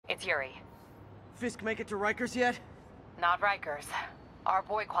It's Yuri. Fisk make it to Rikers yet? Not Rikers. Our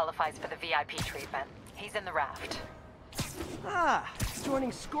boy qualifies for the VIP treatment. He's in the raft. Ah,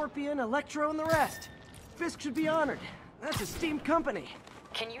 joining Scorpion, Electro, and the rest. Fisk should be honored. That's a steamed company.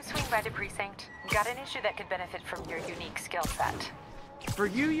 Can you swing by the precinct? Got an issue that could benefit from your unique skill set. For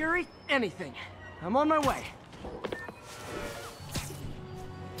you, Yuri, anything. I'm on my way.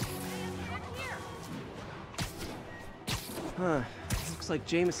 Huh. Looks like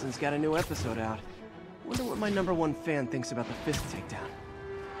Jameson's got a new episode out. Wonder what my #1 fan thinks about the Fisk takedown.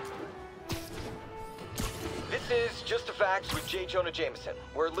 This is Just the Facts with J. Jonah Jameson,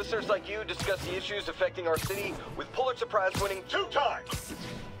 where listeners like you discuss the issues affecting our city with Pulitzer Prize-winning two-time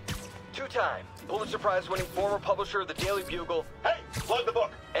Pulitzer Prize-winning former publisher of the Daily Bugle. Hey, plug the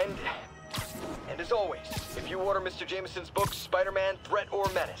book. And as always, if you order Mr. Jameson's book, Spider-Man, Threat or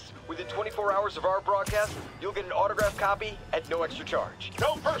Menace, within 24 hours of our broadcast, you'll get an autographed copy at no extra charge.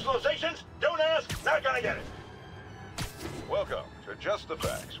 No personalizations, don't ask, not gonna get it. Welcome to Just the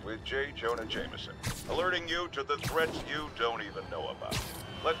Facts with J. Jonah Jameson, alerting you to the threats you don't even know about.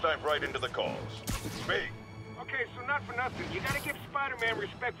 Let's dive right into the calls. Speak. Okay, so not for nothing, you gotta give Spider-Man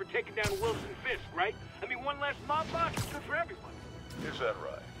respect for taking down Wilson Fisk, right? I mean, one less mob boss is good for everyone. Is that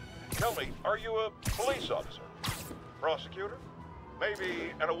right? Tell me, are you a police officer? Prosecutor?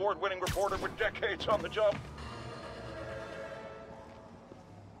 Maybe an award-winning reporter with decades on the job?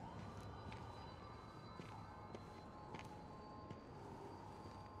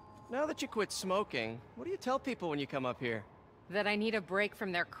 Now that you quit smoking, what do you tell people when you come up here? That I need a break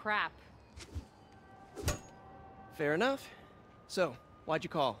from their crap. Fair enough. So, why'd you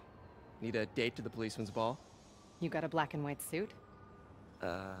call? Need a date to the policeman's ball? You got a black and white suit?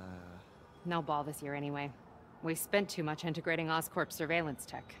 No ball this year anyway. We spent too much integrating Oscorp surveillance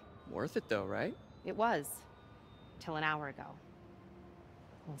tech. Worth it though, right? It was. Till an hour ago.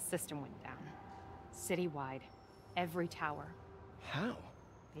 The system went down. Citywide. Every tower. How?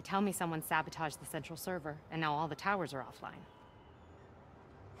 They tell me someone sabotaged the central server, and now all the towers are offline.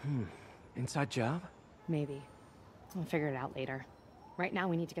 Inside job? Maybe. I'll figure it out later. Right now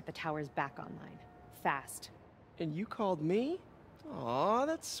we need to get the towers back online. Fast. And you called me? Aw,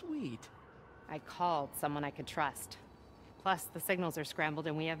 that's sweet. I called someone I could trust. Plus, the signals are scrambled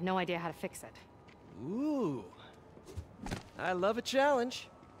and we have no idea how to fix it. Ooh. I love a challenge.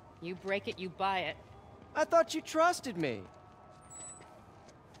 You break it, you buy it. I thought you trusted me.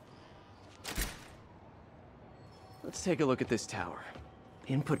 Let's take a look at this tower.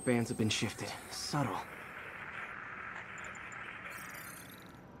 Input bands have been shifted. Subtle.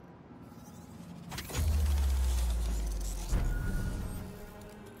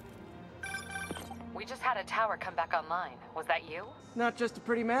 We just had a tower come back online. Was that you? Not just a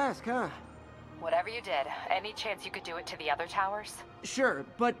pretty mask, huh? Whatever you did, any chance you could do it to the other towers? Sure,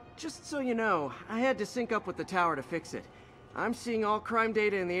 but just so you know, I had to sync up with the tower to fix it. I'm seeing all crime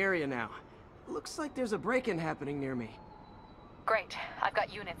data in the area now. Looks like there's a break-in happening near me. Great. I've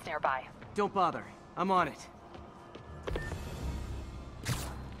got units nearby. Don't bother. I'm on it.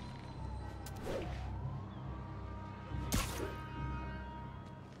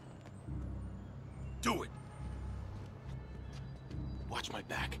 Do it. Watch my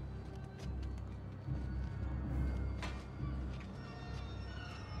back.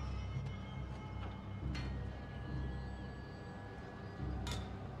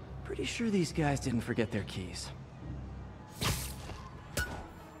 Pretty sure these guys didn't forget their keys.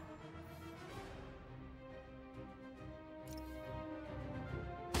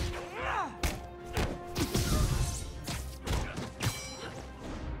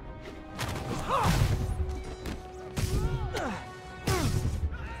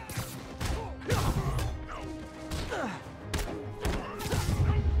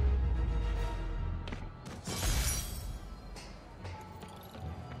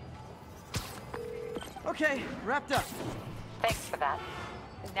 Okay, wrapped up. Thanks for that.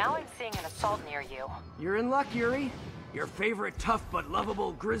 Now I'm seeing an assault near you. You're in luck, Yuri. Your favorite tough but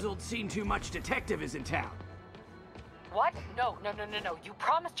lovable, grizzled, seen-too-much detective is in town. What? No. You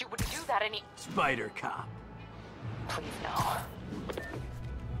promised you wouldn't do that any— Spider Cop. Please, no.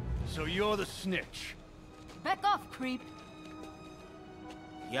 So you're the snitch. Back off, creep.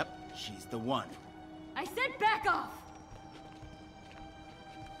 Yep, she's the one. I said back off!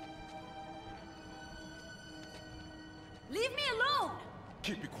 Leave me alone!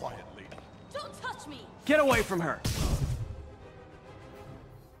 Keep it quiet, lady. Don't touch me! Get away from her!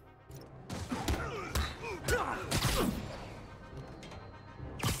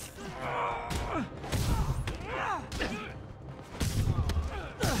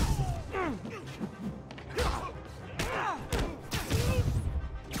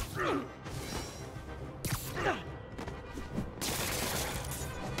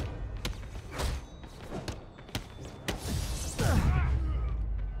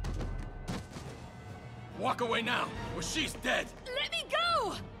 Walk away now, or she's dead! Let me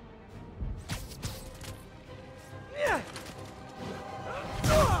go!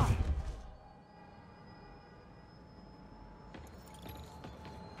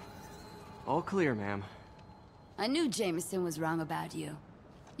 All clear, ma'am. I knew Jameson was wrong about you.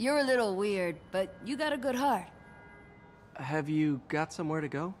 You're a little weird, but you got a good heart. Have you got somewhere to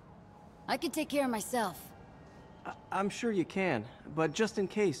go? I can take care of myself. I'm sure you can, but just in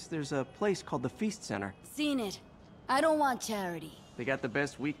case, there's a place called the Feast Center. Seen it. I don't want charity. They got the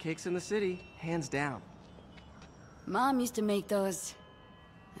best wheat cakes in the city, hands down. Mom used to make those.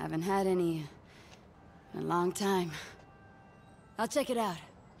 Haven't had any in a long time. I'll check it out.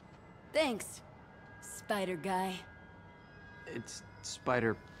 Thanks, Spider Guy. It's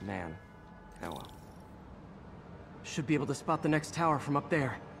Spider-Man. Oh well. Should be able to spot the next tower from up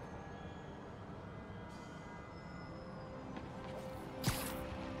there.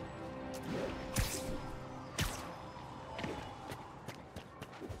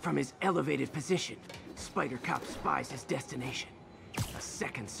 From his elevated position, Spider Cop spies his destination. A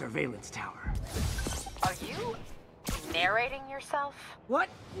second surveillance tower. Are you narrating yourself? What?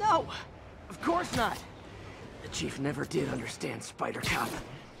 No! Of course not! The Chief never did understand Spider Cop.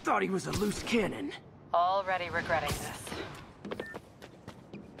 Thought he was a loose cannon. Already regretting this.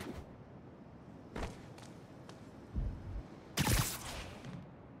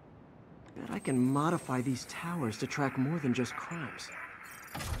 Bet I can modify these towers to track more than just crimes.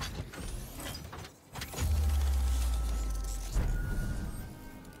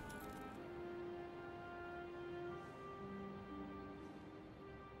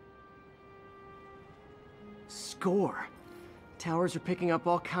 Score! Towers are picking up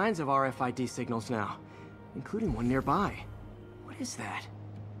all kinds of RFID signals now, including one nearby. What is that?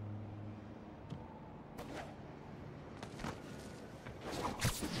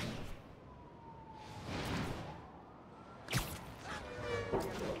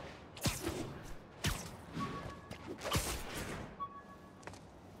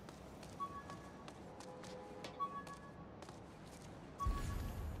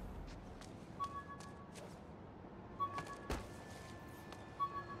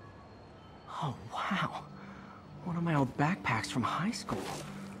 Oh, wow. One of my old backpacks from high school.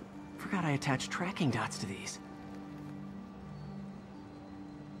 Forgot I attached tracking dots to these.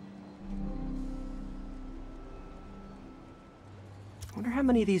 Wonder how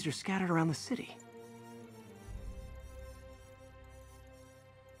many of these are scattered around the city.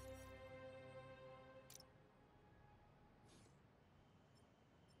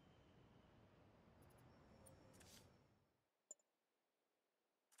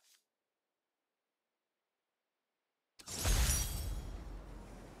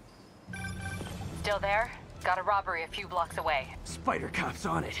 Still there? Got a robbery a few blocks away. Spider Cop's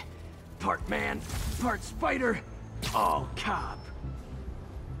on it. Part man, part spider, all cop.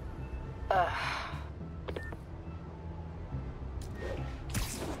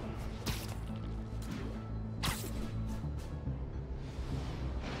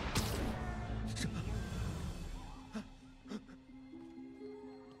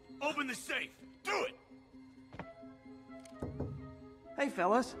 Open the safe! Do it! Hey,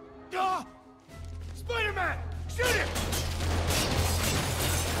 fellas. Ah! Spider-Man! Shoot him!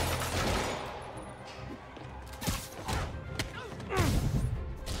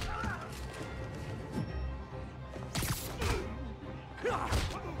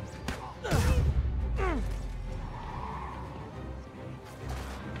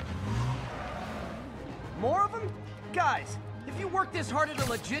 More of them? Guys, if you worked this hard at a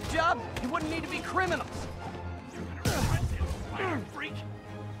legit job, you wouldn't need to be criminals. Freak!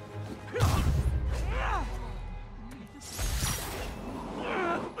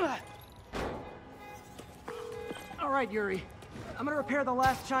 All right, Yuri. I'm gonna repair the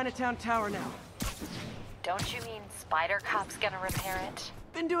last Chinatown tower now. Don't you mean Spider Cop's gonna repair it?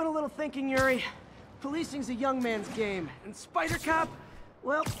 Been doing a little thinking, Yuri. Policing's a young man's game, and Spider Cop,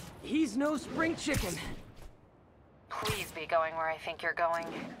 well, he's no spring chicken. Please be going where I think you're going.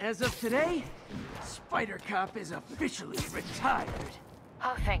 As of today, Spider Cop is officially retired.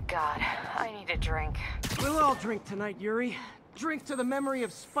 Oh, thank God. I need a drink. We'll all drink tonight, Yuri. Drink to the memory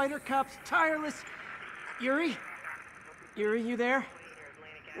of Spider Cop's tireless... Yuri? Yuri, you there?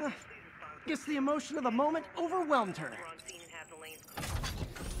 Guess the emotion of the moment overwhelmed her.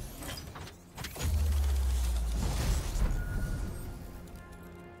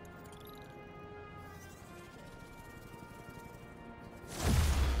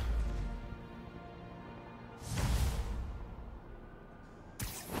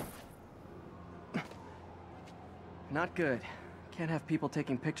 Not good. Can't have people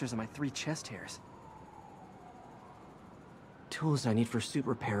taking pictures of my 3 chest hairs. tools I need for suit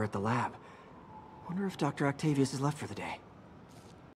repair at the lab. Wonder if Dr. Octavius is left for the day.